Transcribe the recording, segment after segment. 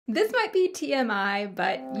This might be TMI,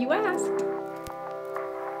 but you asked.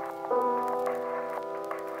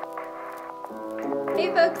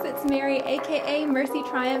 Hey folks, it's Mary, aka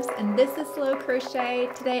MercyTriumphs, and this is Slow Crochet.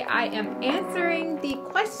 Today I am answering the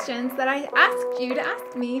questions that I asked you to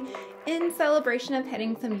ask me in celebration of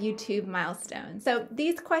hitting some YouTube milestones. So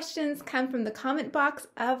these questions come from the comment box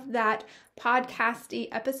of that podcasty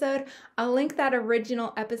episode. I'll link that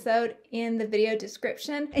original episode in the video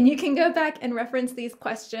description, and you can go back and reference these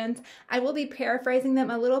questions. I will be paraphrasing them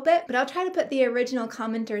a little bit, but I'll try to put the original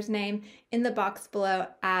commenter's name in the box below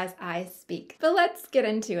as I speak. But let's get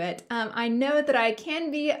into it. I know that I can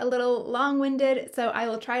be a little long-winded, so I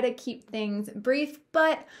will try to keep things brief,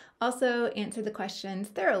 but also answer the questions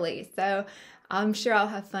thoroughly. So I'm sure I'll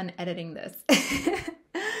have fun editing this.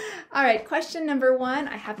 All right, question number one,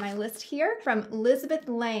 I have my list here from Elizabeth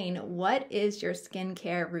Lane. What is your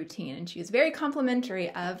skincare routine? And she was very complimentary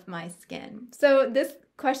of my skin. So this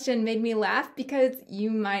question made me laugh because you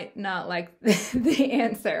might not like the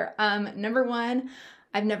answer. Number one,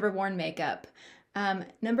 I've never worn makeup.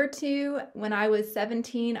 Number two, when I was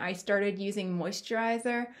 17, I started using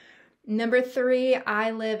moisturizer. Number three,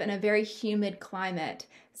 I live in a very humid climate.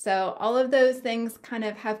 So all of those things kind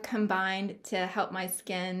of have combined to help my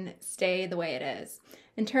skin stay the way it is.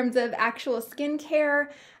 In terms of actual skincare,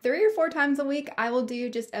 3 or 4 times a week, I will do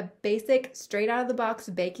just a basic straight out of the box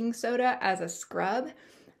baking soda as a scrub.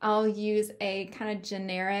 I'll use a kind of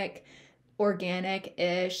generic,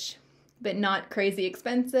 organic-ish, but not crazy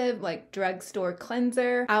expensive, like drugstore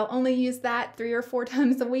cleanser. I'll only use that 3 or 4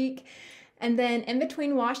 times a week. And then in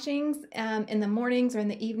between washings, in the mornings or in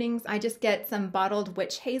the evenings, I just get some bottled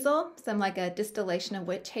witch hazel, some like a distillation of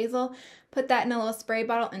witch hazel, put that in a little spray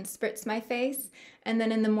bottle and spritz my face. And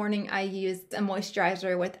then in the morning, I use a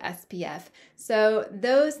moisturizer with SPF. So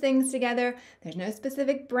those things together, there's no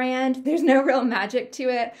specific brand, there's no real magic to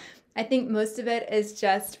it. I think most of it is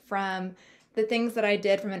just from the things that I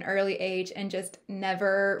did from an early age and just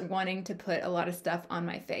never wanting to put a lot of stuff on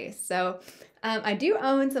my face. So I do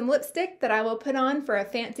own some lipstick that I will put on for a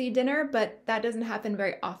fancy dinner, but that doesn't happen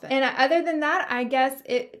very often. And other than that, I guess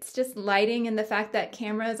it's just lighting and the fact that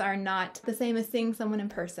cameras are not the same as seeing someone in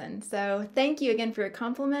person. So thank you again for your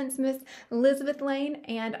compliments, Miss Elizabeth Lane,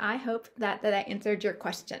 and I hope that I answered your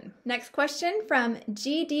question. Next question from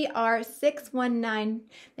GDR619.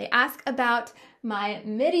 They ask about my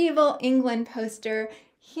medieval England poster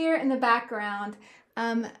here in the background.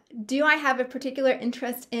 Do I have a particular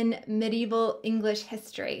interest in medieval English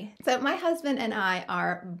history? So my husband and I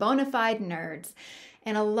are bona fide nerds,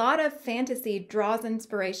 and a lot of fantasy draws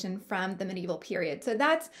inspiration from the medieval period. So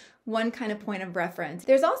that's one kind of point of reference.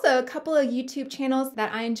 There's also a couple of YouTube channels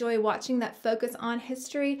that I enjoy watching that focus on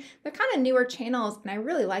history. They're kind of newer channels and I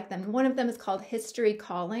really like them. One of them is called History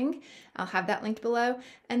Calling. I'll have that linked below.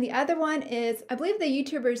 And the other one is, I believe the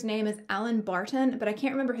YouTuber's name is Alan Barton, but I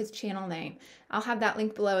can't remember his channel name. I'll have that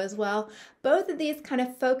linked below as well. Both of these kind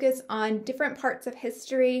of focus on different parts of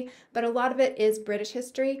history, but a lot of it is British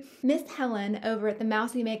history. Miss Helen over at the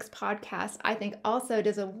Mousy Makes podcast, I think also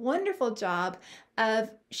does a wonderful job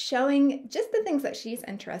of showing just the things that she's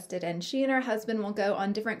interested in. She and her husband will go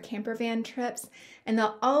on different camper van trips, and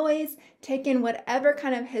they'll always take in whatever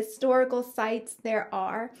kind of historical sites there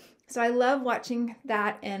are. So I love watching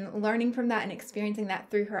that and learning from that and experiencing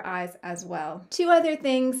that through her eyes as well. 2 other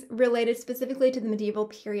things related specifically to the medieval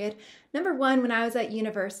period. Number one, when I was at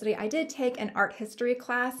university, I did take an art history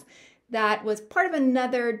class that was part of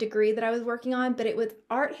another degree that I was working on, but it was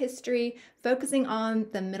art history focusing on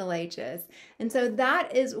the Middle Ages. And so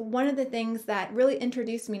that is one of the things that really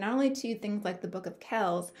introduced me not only to things like the Book of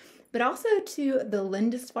Kells, but also to the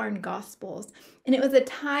Lindisfarne Gospels. And it was a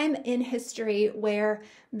time in history where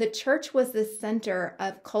the church was the center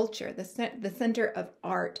of culture, the center of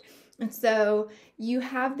art. And so you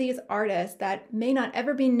have these artists that may not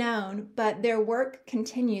ever be known, but their work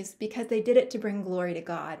continues because they did it to bring glory to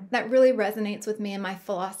God. That really resonates with me and my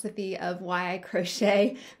philosophy of why I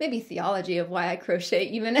crochet, maybe theology of why I crochet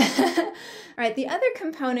even. All right, the other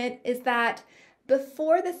component is that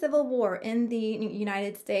before the Civil War in the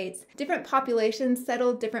United States, different populations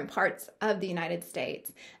settled different parts of the United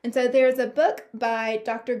States. And so there's a book by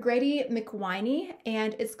Dr. Grady McWhiney,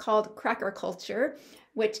 and it's called Cracker Culture,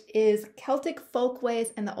 which is Celtic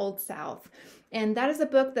Folkways in the Old South. And that is a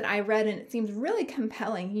book that I read, and it seems really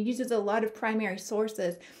compelling. He uses a lot of primary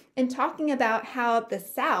sources in talking about how the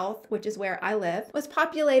South, which is where I live, was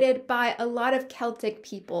populated by a lot of Celtic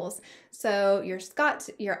peoples. So you're Scots,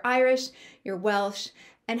 you're Irish, you're Welsh,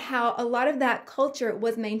 and how a lot of that culture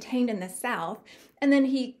was maintained in the South. And then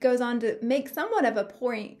he goes on to make somewhat of a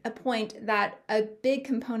point that a big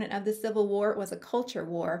component of the Civil War was a culture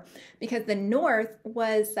war, because the North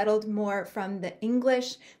was settled more from the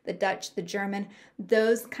English, the Dutch, the German,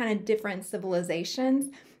 those kind of different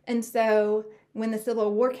civilizations. And so when the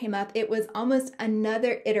Civil War came up, it was almost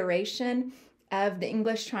another iteration of the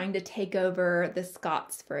English trying to take over the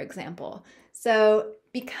Scots, for example. So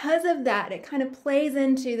because of that, it kind of plays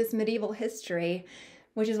into this medieval history,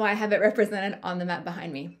 which is why I have it represented on the map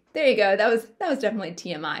behind me. There you go. That was definitely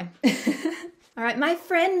TMI. All right, my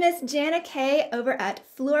friend Miss Jana K over at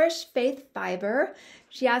Flourish Faith Fiber.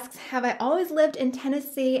 She asks, have I always lived in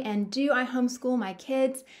Tennessee and do I homeschool my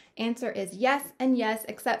kids? Answer is yes and yes,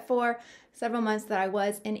 except for several months that I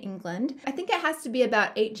was in England. I think it has to be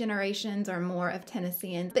about 8 generations or more of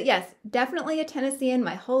Tennesseans. But yes, definitely a Tennessean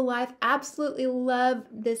my whole life. Absolutely love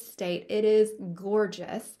this state. It is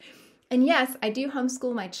gorgeous. And yes, I do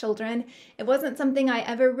homeschool my children. It wasn't something I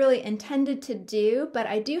ever really intended to do, but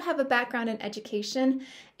I do have a background in education,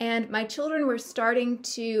 and my children were starting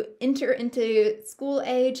to enter into school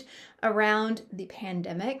age around the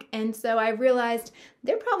pandemic. And so I realized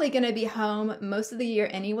they're probably going to be home most of the year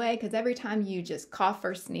anyway, because every time you just cough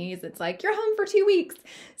or sneeze, it's like, you're home for 2 weeks.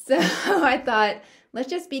 So I thought, let's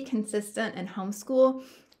just be consistent and homeschool.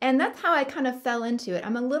 And that's how I kind of fell into it.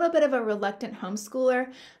 I'm a little bit of a reluctant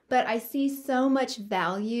homeschooler, but I see so much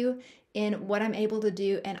value in what I'm able to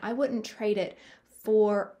do, and I wouldn't trade it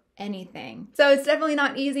for anything. So it's definitely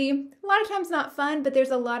not easy. A lot of times not fun, but there's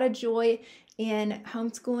a lot of joy in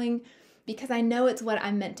homeschooling because I know it's what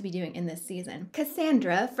I'm meant to be doing in this season.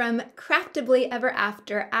 Cassandra from Craftably Ever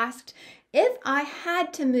After asked, if I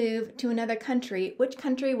had to move to another country, which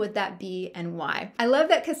country would that be and why? I love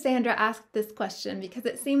that Cassandra asked this question because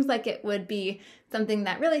it seems like it would be something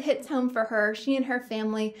that really hits home for her. She and her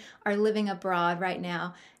family are living abroad right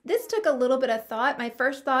now. This took a little bit of thought. My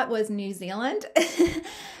first thought was New Zealand,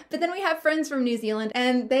 but then we have friends from New Zealand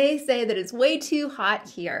and they say that it's way too hot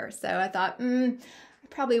here. So I thought,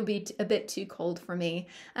 probably would be a bit too cold for me.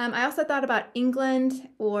 I also thought about England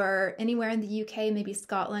or anywhere in the UK, maybe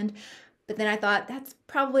Scotland. But then I thought, that's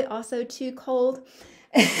probably also too cold.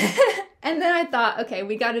 And then I thought, okay,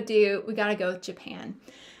 we gotta go with Japan.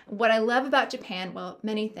 What I love about Japan, well,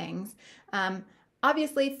 many things.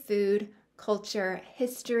 Obviously food, culture,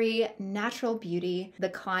 history, natural beauty, the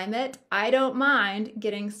climate. I don't mind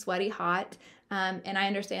getting sweaty hot. And I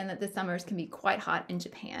understand that the summers can be quite hot in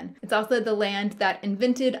Japan. It's also the land that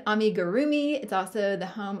invented amigurumi. It's also the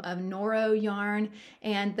home of Noro yarn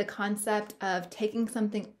and the concept of taking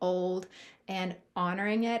something old and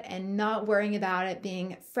honoring it and not worrying about it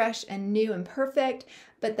being fresh and new and perfect,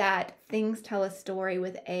 but that things tell a story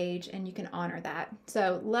with age and you can honor that.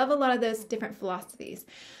 So love a lot of those different philosophies.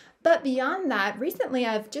 But beyond that, recently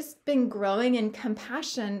I've just been growing in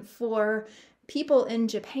compassion for people in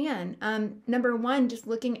Japan. Number one, just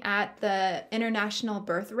looking at the international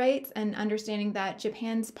birth rates and understanding that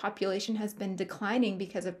Japan's population has been declining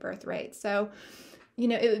because of birth rates. So, you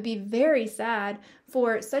know, it would be very sad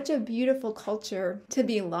for such a beautiful culture to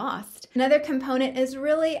be lost. Another component is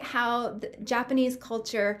really how the Japanese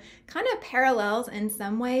culture kind of parallels in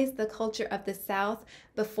some ways the culture of the South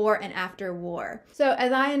before and after war. So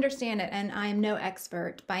as I understand it, and I am no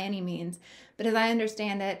expert by any means, but as I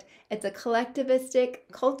understand it, it's a collectivistic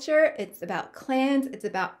culture. It's about clans. It's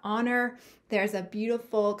about honor. There's a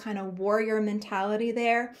beautiful kind of warrior mentality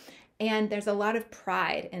there. And there's a lot of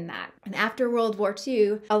pride in that. And after World War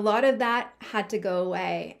II, a lot of that had to go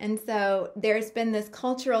away. And so there's been this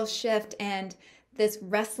cultural shift and this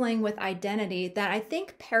wrestling with identity that I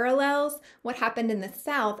think parallels what happened in the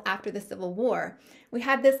South after the Civil War. We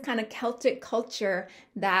had this kind of Celtic culture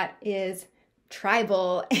that is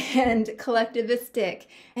tribal and collectivistic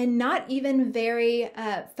and not even very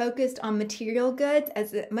focused on material goods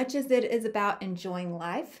as much as it is about enjoying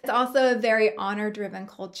life. It's also a very honor-driven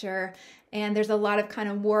culture, and there's a lot of kind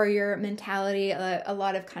of warrior mentality, a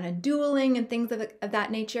lot of kind of dueling and things of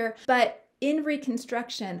that nature. But in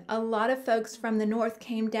Reconstruction, a lot of folks from the North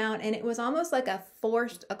came down and it was almost like a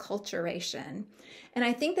forced acculturation. And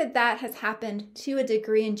I think that that has happened to a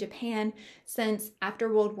degree in Japan since after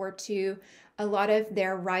World War II. A lot of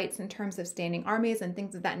their rights in terms of standing armies and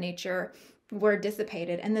things of that nature were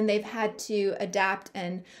dissipated. And then they've had to adapt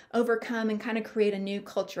and overcome and kind of create a new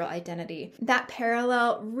cultural identity. That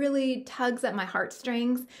parallel really tugs at my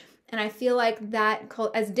heartstrings. And I feel like that,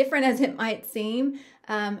 as different as it might seem,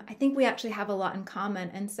 I think we actually have a lot in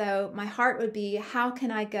common. And so my heart would be, how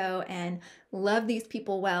can I go and love these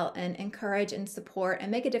people well and encourage and support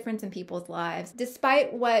and make a difference in people's lives.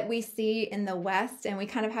 Despite what we see in the West, and we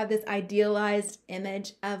kind of have this idealized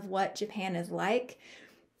image of what Japan is like,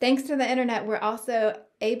 thanks to the internet, we're also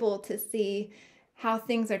able to see how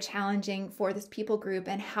things are challenging for this people group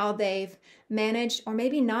and how they've managed, or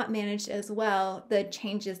maybe not managed as well, the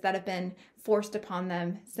changes that have been forced upon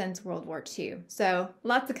them since World War II. So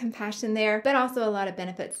lots of compassion there, but also a lot of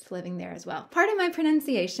benefits to living there as well. Pardon my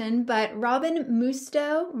pronunciation, but Robin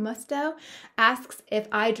Musto asks if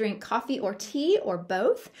I drink coffee or tea or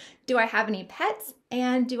both. Do I have any pets?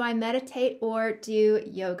 And do I meditate or do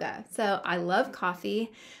yoga? So I love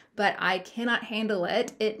coffee, but I cannot handle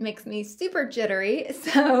it. It makes me super jittery.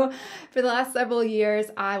 So for the last several years,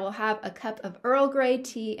 I will have a cup of Earl Grey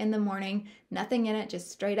tea in the morning, nothing in it,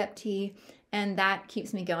 just straight up tea. And that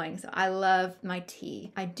keeps me going. So I love my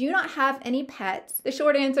tea. I do not have any pets. The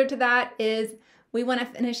short answer to that is we want to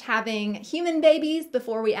finish having human babies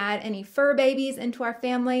before we add any fur babies into our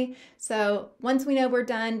family. So once we know we're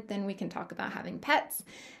done, then we can talk about having pets.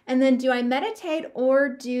 And then do I meditate or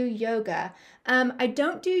do yoga? I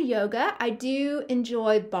don't do yoga. I do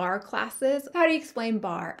enjoy barre classes. How do you explain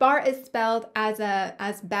barre? Barre is spelled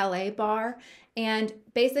as ballet barre. And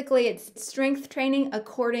basically it's strength training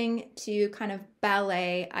according to kind of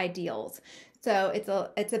ballet ideals. So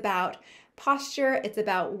it's about posture, it's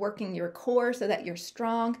about working your core so that you're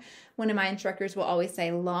strong. One of my instructors will always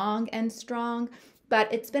say long and strong,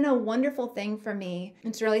 but it's been a wonderful thing for me.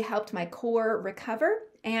 It's really helped my core recover,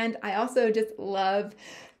 and I also just love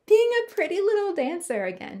being a pretty little dancer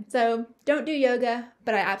again. So don't do yoga,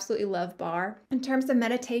 but I absolutely love barre. In terms of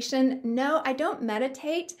meditation, no, I don't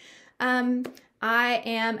meditate. I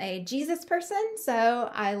am a Jesus person, so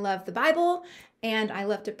I love the Bible and I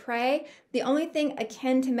love to pray. The only thing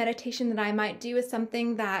akin to meditation that I might do is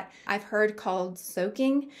something that I've heard called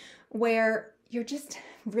soaking, where you're just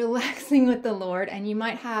relaxing with the Lord, and you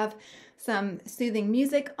might have some soothing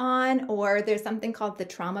music on, or there's something called the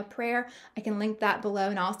trauma prayer. I can link that below,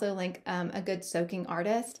 and also link a good soaking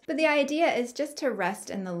artist. But the idea is just to rest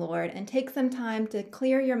in the Lord and take some time to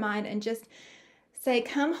clear your mind and just say,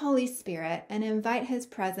 "Come, Holy Spirit," and invite His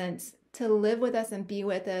presence to live with us and be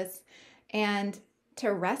with us and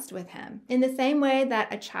to rest with Him. In the same way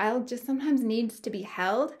that a child just sometimes needs to be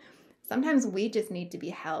held, sometimes we just need to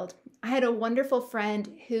be held. I had a wonderful friend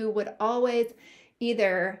who would always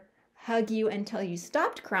either hug you until you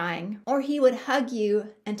stopped crying, or he would hug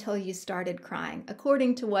you until you started crying,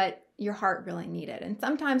 according to what your heart really needed. And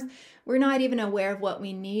sometimes we're not even aware of what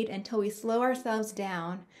we need until we slow ourselves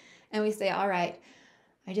down and we say, all right,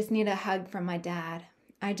 I just need a hug from my dad.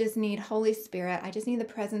 I just need Holy Spirit. I just need the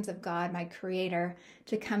presence of God, my Creator,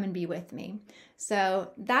 to come and be with me.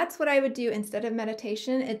 So that's what I would do instead of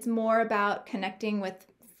meditation. It's more about connecting with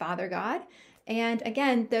Father God. And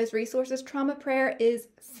again, those resources, trauma prayer is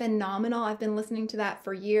phenomenal. I've been listening to that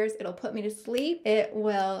for years. It'll put me to sleep. It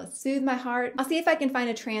will soothe my heart. I'll see if I can find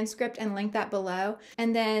a transcript and link that below.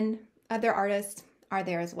 And then other artists are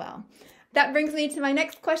there as well. That brings me to my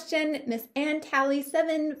next question, Miss Ann Tally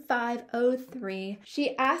 7503.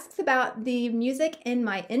 She asks about the music in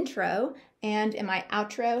my intro and in my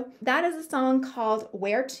outro. That is a song called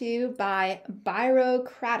Where To by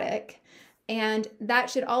Bureaucratic, and that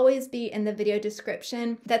should always be in the video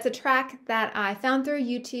description. That's a track that I found through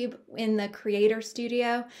YouTube in the Creator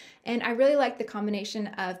Studio, and I really like the combination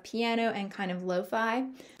of piano and kind of lo-fi.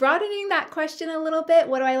 Broadening that question a little bit,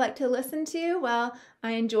 what do I like to listen to? Well,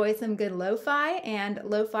 I enjoy some good lo-fi, and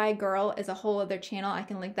Lo-Fi Girl is a whole other channel. I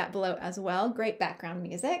can link that below as well. Great background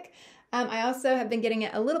music. I also have been getting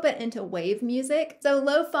it a little bit into wave music. So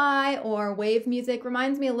lo-fi or wave music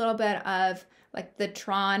reminds me a little bit of like the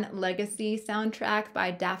Tron Legacy soundtrack by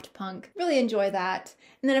Daft Punk. Really enjoy that.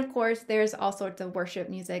 And then of course, there's all sorts of worship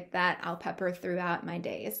music that I'll pepper throughout my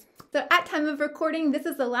days. So at time of recording, this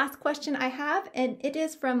is the last question I have, and it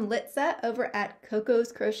is from Litza over at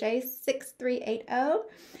Coco's Crochet 6380.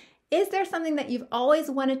 Is there something that you've always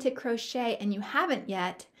wanted to crochet and you haven't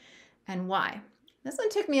yet, and why? This one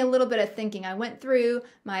took me a little bit of thinking. I went through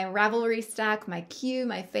my Ravelry stack, my queue,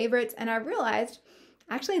 my favorites, and I realized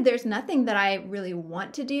actually there's nothing that I really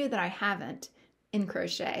want to do that I haven't in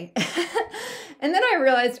crochet. And then I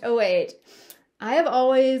realized, oh wait, I have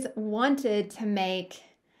always wanted to make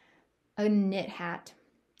a knit hat.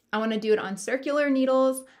 I want to do it on circular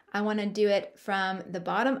needles. I want to do it from the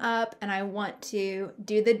bottom up, and I want to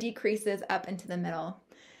do the decreases up into the middle.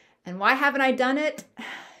 And why haven't I done it?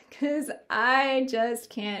 Because I just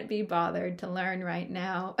can't be bothered to learn right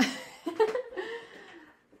now.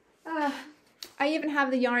 I even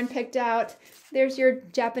have the yarn picked out. There's your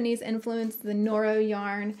Japanese influence, the Noro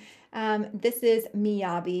yarn. This is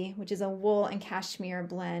Miyabi, which is a wool and cashmere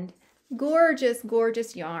blend. Gorgeous,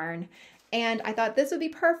 gorgeous yarn. And I thought this would be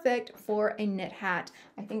perfect for a knit hat.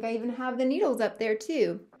 I think I even have the needles up there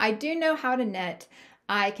too. I do know how to knit.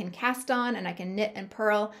 I can cast on and I can knit and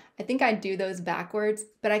purl. I think I do those backwards,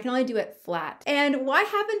 but I can only do it flat. And why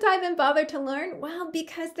haven't I been bothered to learn? Well,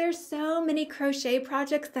 because there's so many crochet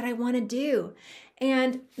projects that I want to do.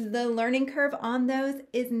 And the learning curve on those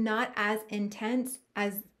is not as intense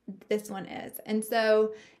as this one is. And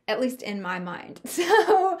so, at least in my mind.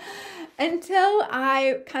 So until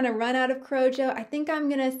I kind of run out of Crojo, I think I'm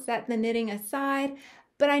gonna set the knitting aside,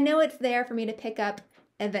 but I know it's there for me to pick up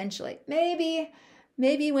eventually.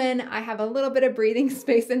 Maybe when I have a little bit of breathing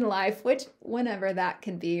space in life, which whenever that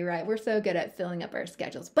can be, right? We're so good at filling up our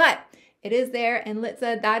schedules, but it is there. And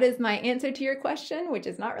Litza, that is my answer to your question, which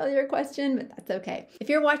is not really your question, but that's okay. If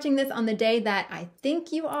you're watching this on the day that I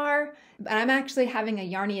think you are, but I'm actually having a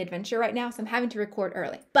yarny adventure right now, so I'm having to record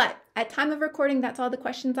early. But at time of recording, that's all the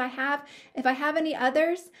questions I have. If I have any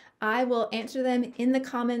others, I will answer them in the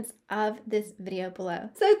comments of this video below.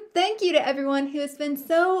 So thank you to everyone who has been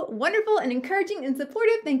so wonderful and encouraging and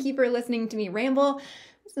supportive. Thank you for listening to me ramble.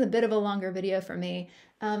 This is a bit of a longer video for me.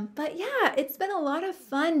 But yeah, it's been a lot of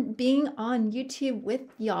fun being on YouTube with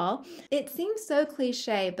y'all. It seems so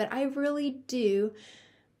cliche, but I really do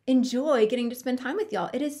enjoy getting to spend time with y'all.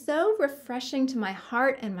 It is so refreshing to my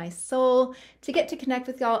heart and my soul to get to connect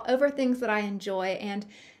with y'all over things that I enjoy. And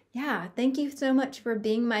yeah, thank you so much for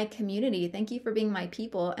being my community. Thank you for being my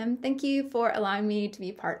people. And thank you for allowing me to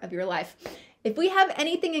be part of your life. If we have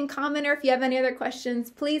anything in common or if you have any other questions,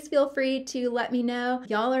 please feel free to let me know.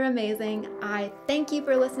 Y'all are amazing. I thank you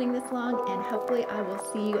for listening this long, and hopefully I will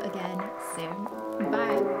see you again soon.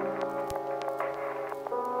 Bye.